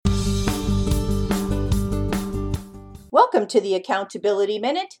Welcome to the Accountability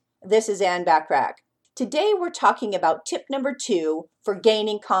Minute. This is Ann Backrack. Today we're talking about tip number 2 for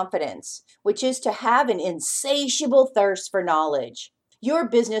gaining confidence, which is to have an insatiable thirst for knowledge. Your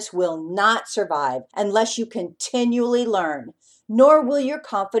business will not survive unless you continually learn, nor will your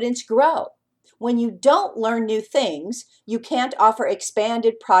confidence grow. When you don't learn new things, you can't offer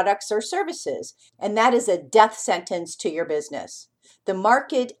expanded products or services, and that is a death sentence to your business. The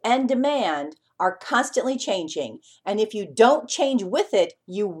market and demand are constantly changing, and if you don't change with it,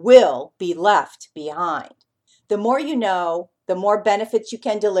 you will be left behind. The more you know, the more benefits you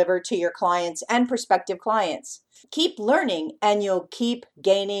can deliver to your clients and prospective clients. Keep learning and you'll keep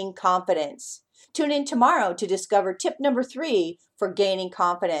gaining confidence. Tune in tomorrow to discover tip number 3 for gaining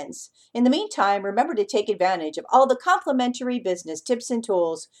confidence. In the meantime, remember to take advantage of all the complimentary business tips and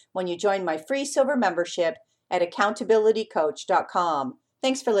tools when you join my free silver membership at accountabilitycoach.com.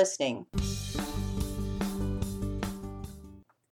 Thanks for listening.